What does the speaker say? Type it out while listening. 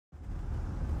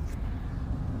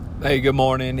Hey, good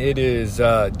morning. It is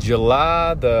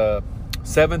July the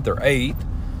 7th or 8th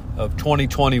of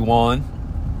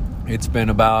 2021. It's been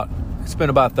about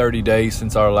 30 days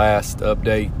since our last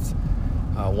update.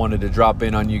 I wanted to drop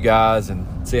in on you guys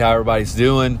and see how everybody's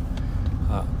doing.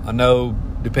 I know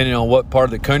depending on what part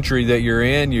of the country that you're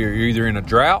either in a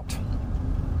drought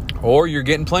or you're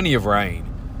getting plenty of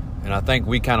rain. And I think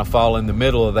we kind of fall in the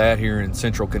middle of that here in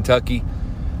central Kentucky.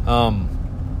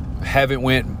 Haven't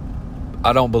went,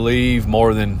 I don't believe,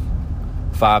 more than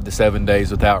 5 to 7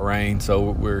 days without rain. So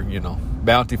we're,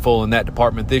 bountiful in that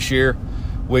department this year,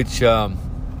 which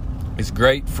is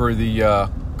great for the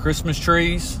Christmas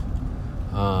trees.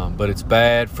 But it's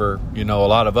bad for, a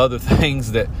lot of other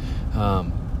things that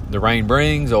the rain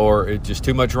brings, or it's just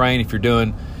too much rain. If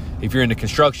you're in the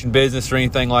construction business or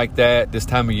anything like that, this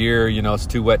time of year, it's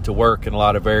too wet to work in a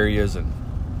lot of areas, and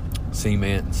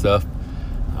cement and stuff,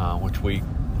 which we've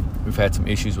had some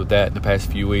issues with that in the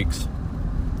past few weeks.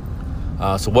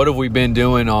 So what have we been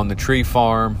doing on the tree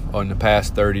farm in the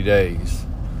past 30 days?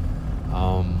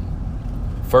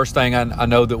 First thing I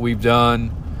know that we've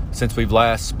done since we've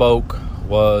last spoke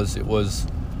was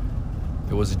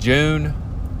June.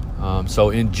 So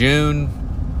in June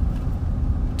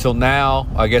till now,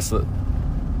 I guess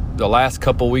the last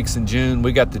couple weeks in June,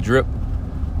 we got the drip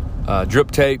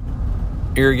tape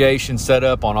irrigation set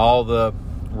up on all the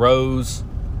rows,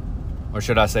 or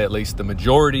should I say at least the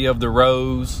majority of the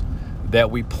rows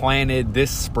that we planted this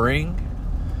spring.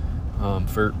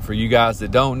 For you guys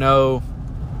that don't know,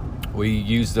 we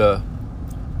used the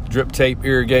drip tape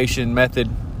irrigation method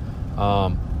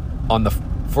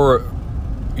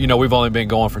we've only been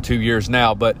going for 2 years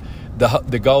now, but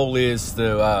the goal is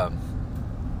to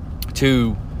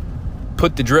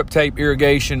put the drip tape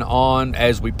irrigation on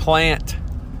as we plant,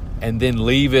 and then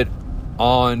leave it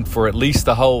on for at least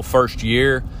the whole first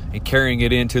year and carrying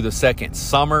it into the second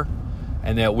summer,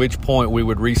 and at which point we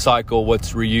would recycle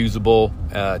what's reusable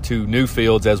to new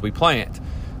fields as we plant.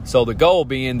 So the goal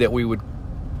being that we would,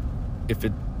 if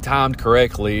it timed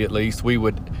correctly, at least we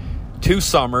would 2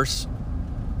 summers.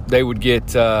 They would get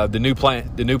the new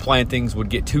plantings would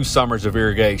get 2 summers of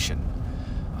irrigation.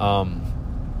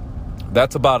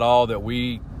 That's about all that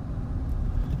we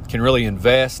can really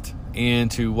invest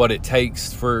into what it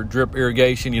takes for drip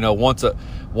irrigation. Once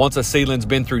a seedling's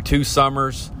been through 2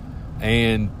 summers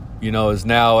and is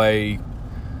now a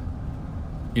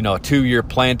 2-year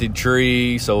planted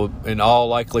tree, so in all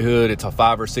likelihood it's a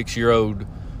 5 or 6 year old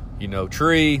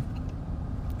tree.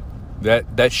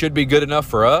 That should be good enough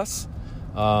for us.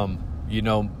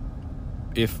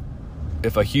 If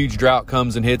a huge drought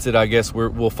comes and hits it, I guess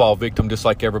we'll fall victim just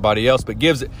like everybody else, but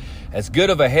gives it as good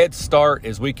of a head start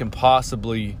as we can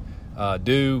possibly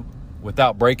do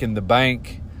without breaking the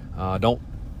bank. I don't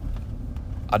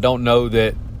know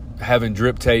that having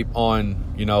drip tape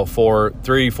on, for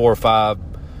 3, 4, 5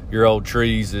 year old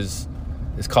trees is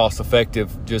cost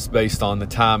effective, just based on the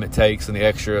time it takes and the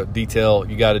extra detail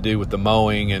you got to do with the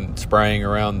mowing and spraying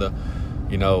around the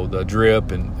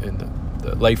drip and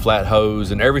the lay flat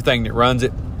hose and everything that runs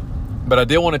it. But I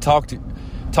did want to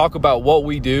talk about what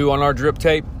we do on our drip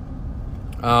tape.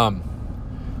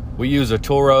 We use a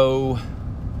Toro, I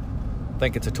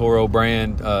think it's a Toro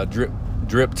brand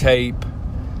drip tape.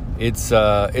 It's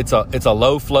a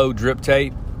low flow drip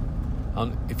tape.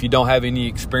 If you don't have any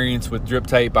experience with drip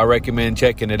tape, I recommend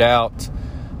checking it out.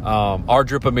 Our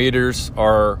drip-o-meters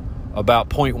are about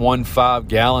 0.15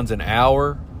 gallons an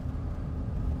hour.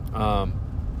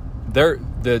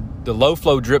 The low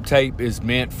flow drip tape is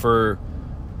meant for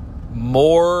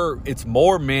it's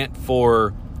more meant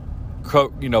for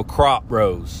crop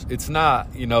rows. It's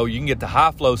not, you can get the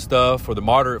high flow stuff or the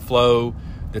moderate flow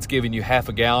that's giving you half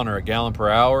a gallon or a gallon per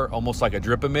hour, almost like a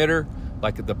drip emitter,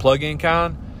 like the plug-in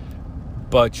kind.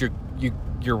 But your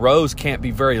rows can't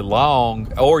be very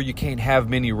long, or you can't have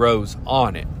many rows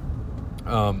on it.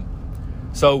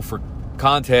 So for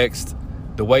context,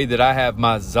 the way that I have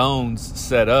my zones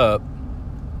set up,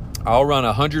 I'll run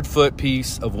a 100-foot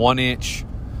piece of 1-inch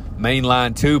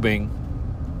mainline tubing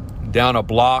down a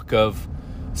block of,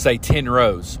 say, 10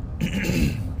 rows.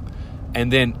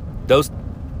 And then those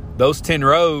 10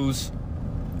 rows,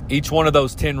 each one of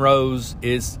those 10 rows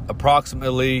is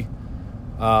approximately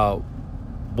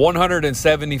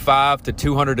 175 to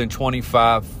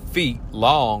 225 feet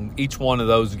long. Each one of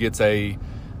those gets a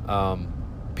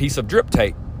piece of drip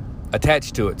tape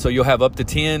attached to it. So you'll have up to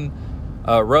 10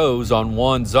 rows on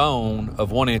one zone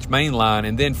of 1-inch main line.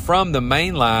 And then from the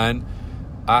main line,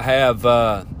 I have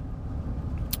an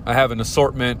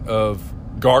assortment of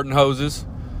garden hoses,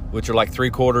 which are like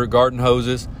 3/4 garden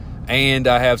hoses. And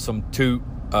I have some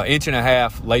 2.5 inch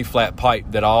lay flat pipe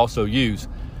that I also use.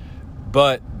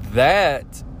 But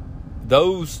those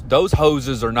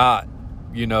hoses are not,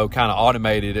 kind of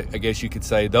automated, I guess you could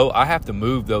say. Though I have to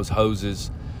move those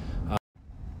hoses.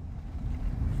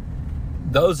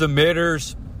 Those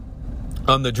emitters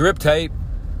on the drip tape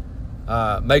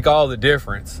make all the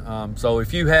difference. So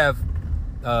if you have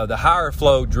the higher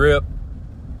flow drip,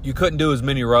 you couldn't do as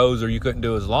many rows, or you couldn't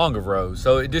do as long of rows.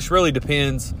 So it just really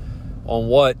depends on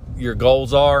what your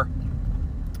goals are.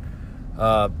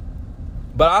 But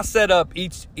I set up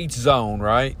each zone,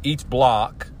 right? Each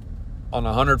block on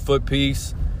a 100-foot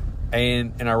piece,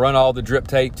 and I run all the drip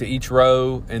tape to each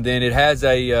row, and then it has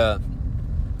a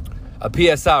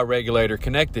PSI regulator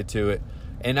connected to it,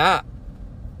 and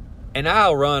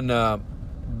I'll run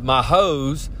my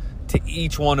hose to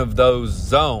each one of those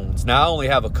zones. Now I only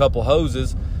have a couple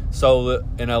hoses,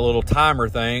 in a little timer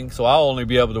thing, so I'll only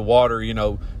be able to water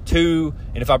 2,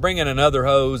 and if I bring in another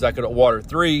hose, I could water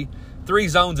three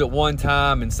zones at one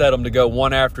time and set them to go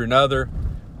one after another.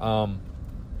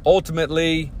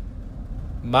 Ultimately,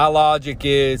 my logic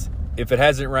is, if it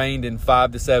hasn't rained in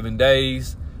 5 to 7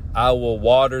 days, I will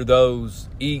water those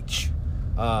each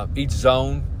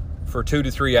zone for 2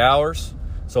 to 3 hours.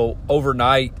 So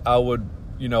overnight, I would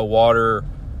water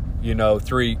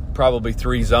probably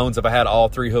three zones if I had all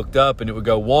three hooked up, and it would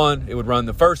run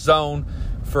the first zone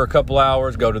for a couple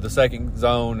hours, go to the second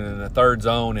zone and then the third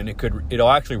zone, and it'll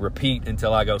actually repeat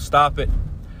until I go stop it.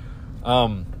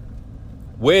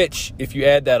 Which, if you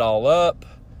add that all up,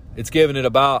 it's giving it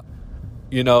about,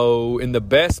 in the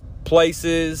best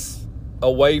places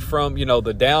away from,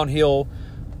 the downhill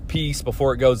piece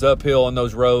before it goes uphill on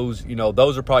those rows,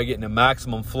 those are probably getting a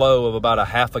maximum flow of about a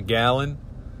half a gallon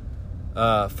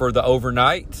for the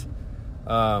overnight.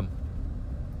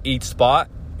 Each spot,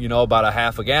 about a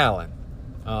half a gallon,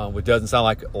 which doesn't sound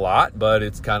like a lot, but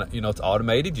it's kind of, it's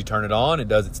automated. You turn it on, it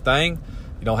does its thing.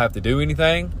 You don't have to do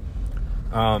anything.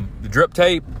 The drip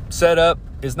tape setup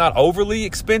is not overly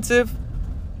expensive,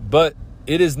 but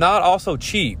it is not also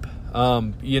cheap.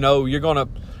 You're going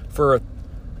to,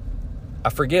 I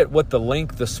forget what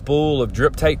the spool of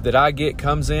drip tape that I get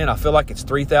comes in. I feel like it's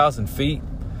 3,000 feet.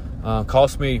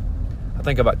 Cost me, I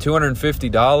think, about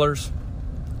 $250.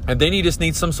 And then you just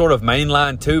need some sort of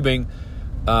mainline tubing.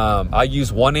 I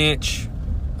use 1-inch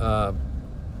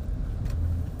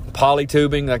poly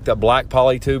tubing, like the black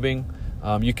poly tubing.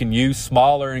 You can use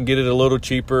smaller and get it a little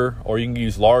cheaper, or you can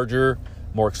use larger,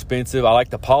 more expensive. I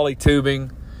like the poly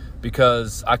tubing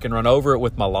because I can run over it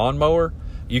with my lawnmower.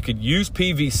 You could use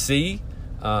PVC.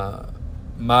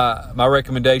 My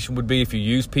recommendation would be, if you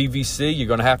use PVC, you're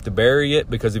going to have to bury it,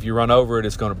 because if you run over it,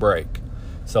 it's going to break.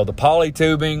 So the poly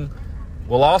tubing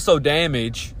will also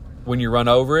damage when you run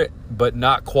over it, but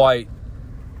not quite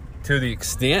to the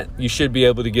extent. You should be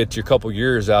able to get your couple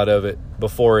years out of it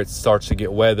before it starts to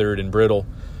get weathered and brittle.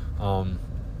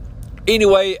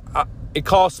 Anyway, it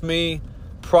cost me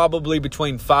probably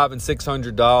between $500 and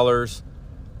 $600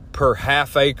 per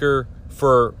half acre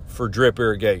for drip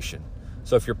irrigation.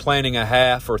 So if you're planting a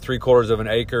half or 3/4 of an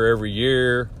acre every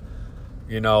year,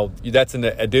 that's an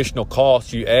additional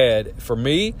cost you add. For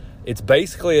me, it's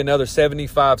basically another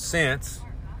 75 cents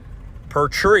per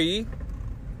tree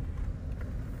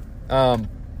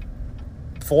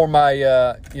for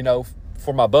my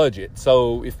for my budget.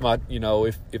 So if I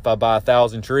buy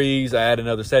 1,000 trees, I add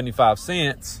another 75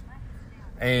 cents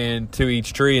and to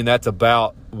each tree, and that's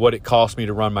about what it costs me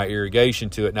to run my irrigation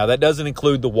to it. Now that doesn't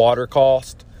include the water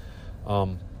cost.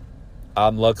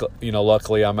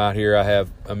 Luckily I'm out here.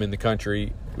 I'm in the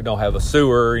country. We don't have a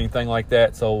sewer or anything like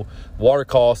that, so water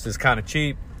cost is kind of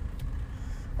cheap,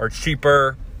 or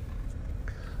cheaper.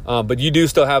 But you do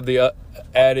still have the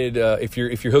added, if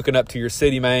you're hooking up to your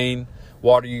city main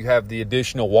water, you have the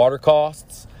additional water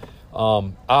costs.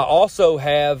 I also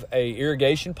have a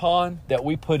irrigation pond that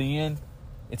we put in.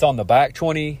 It's on the back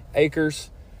 20 acres.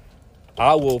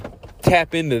 I will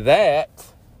tap into that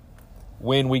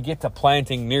when we get to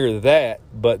planting near that,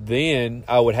 but then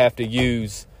I would have to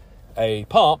use a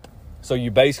pump. So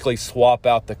you basically swap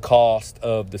out the cost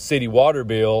of the city water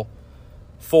bill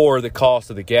for the cost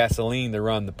of the gasoline to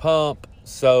run the pump.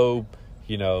 So,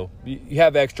 you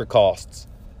have extra costs.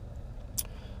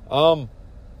 What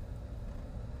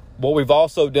we've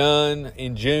also done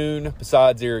in June,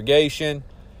 besides irrigation,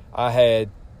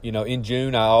 in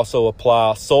June, I also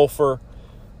apply sulfur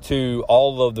to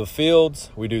all of the fields.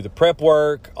 We do the prep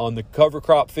work on the cover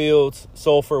crop fields.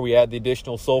 Sulfur, we add the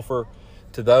additional sulfur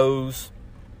to those.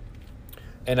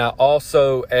 And I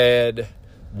also add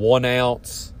 1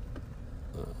 ounce,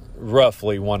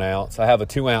 roughly 1 ounce. I have a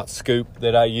 2 ounce scoop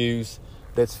that I use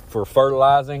that's for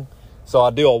fertilizing. So I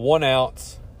do a 1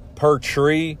 ounce per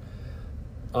tree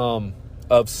of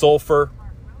of sulfur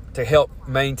to help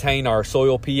maintain our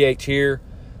soil pH here.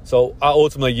 So I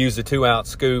ultimately use a 2-ounce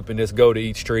scoop and just go to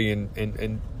each tree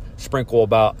and sprinkle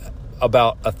about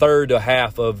a third to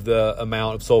half of the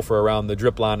amount of sulfur around the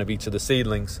drip line of each of the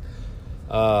seedlings.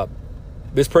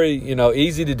 It's pretty,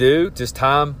 easy to do, just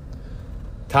time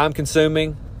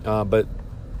consuming, but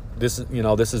this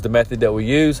is the method that we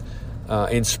use.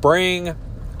 In spring,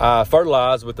 I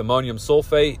fertilize with ammonium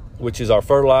sulfate, which is our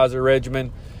fertilizer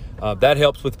regimen. That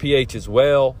helps with pH as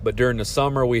well, but during the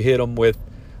summer we hit them with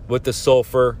the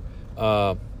sulfur.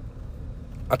 I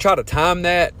try to time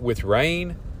that with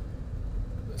rain.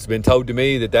 It's been told to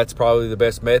me that that's probably the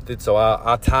best method, so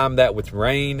I time that with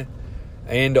rain,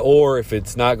 or if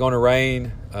it's not going to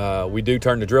rain, we do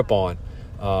turn the drip on.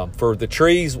 For the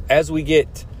trees, as we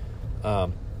get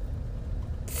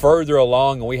further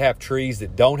along and we have trees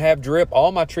that don't have drip,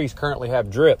 all my trees currently have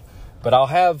drip, but I'll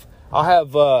have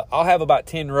about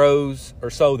 10 rows or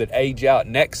so that age out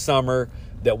next summer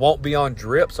that won't be on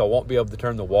drip, so I won't be able to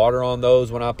turn the water on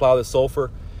those when I apply the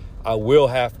sulfur. I will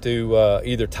have to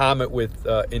either time it with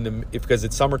because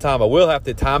it's summertime, I will have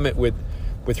to time it with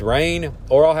rain,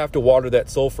 or I'll have to water that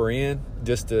sulfur in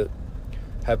just to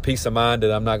have peace of mind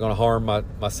that I'm not going to harm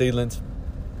my seedlings.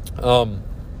 But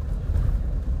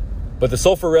the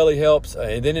sulfur really helps.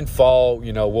 And then in fall,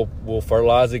 we'll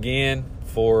fertilize again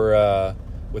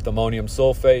with ammonium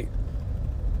sulfate.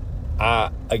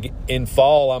 In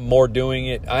fall, I'm more doing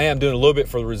it. I am doing a little bit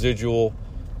for the residual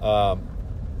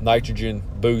nitrogen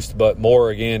boost, but more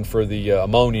again for the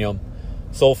ammonium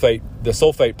sulfate, the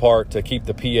sulfate part, to keep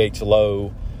the pH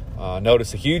low.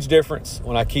 Notice a huge difference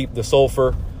when I keep the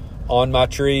sulfur on my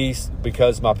trees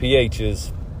because my pH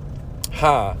is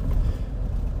high.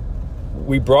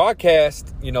 We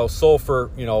broadcast, sulfur,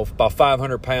 about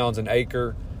 500 pounds an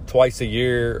acre twice a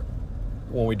year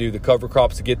when we do the cover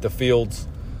crops to get the fields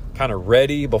kind of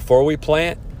ready before we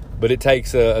plant. But it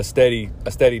takes a steady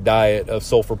diet of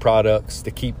sulfur products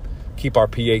to keep our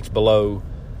pH below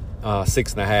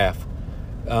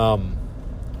 6.5.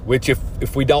 Which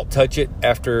if we don't touch it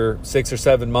after 6 or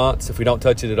 7 months, if we don't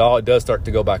touch it at all, it does start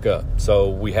to go back up. So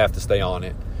we have to stay on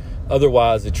it.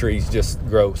 Otherwise, the trees just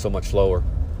grow so much slower.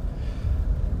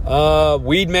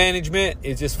 Weed management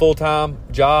is just full-time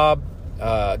job.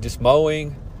 Just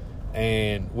mowing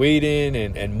and weeding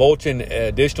and mulching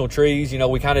additional trees.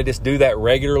 We kind of just do that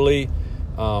regularly.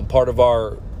 Part of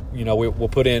our, we'll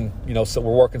put in, so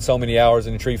we're working so many hours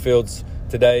in the tree fields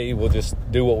today. We'll just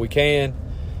do what we can.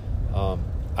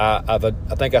 I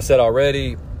think I said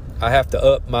already, I have to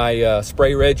up my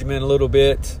spray regimen a little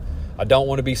bit. I don't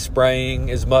want to be spraying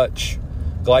as much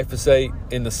glyphosate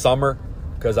in the summer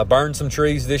because I burned some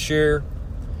trees this year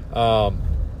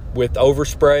with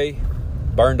overspray.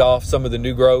 Burned off some of the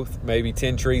new growth, maybe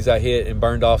 10 trees I hit and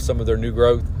burned off some of their new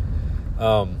growth.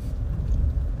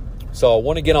 So I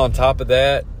want to get on top of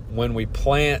that when we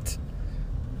plant.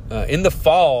 In the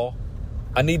fall,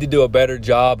 I need to do a better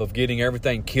job of getting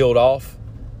everything killed off.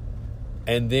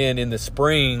 And then in the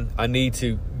spring, I need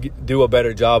to do a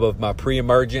better job of my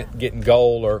pre-emergent, getting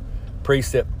goal or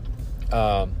precip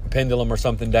pendulum or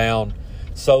something down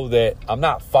so that I'm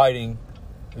not fighting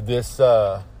this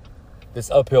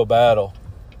uphill battle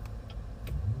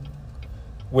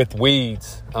with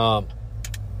weeds.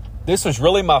 This was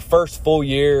really my first full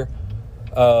year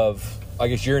of,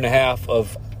 year and a half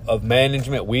of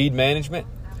management, weed management.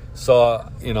 So,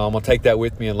 I'm going to take that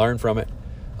with me and learn from it.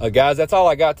 Guys, that's all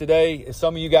I got today. If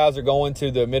some of you guys are going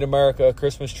to the Mid-America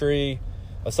Christmas Tree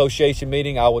Association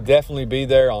meeting, I will definitely be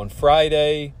there on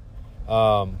Friday.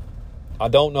 I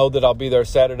don't know that I'll be there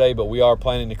Saturday, but we are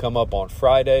planning to come up on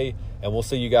Friday, and we'll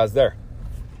see you guys there.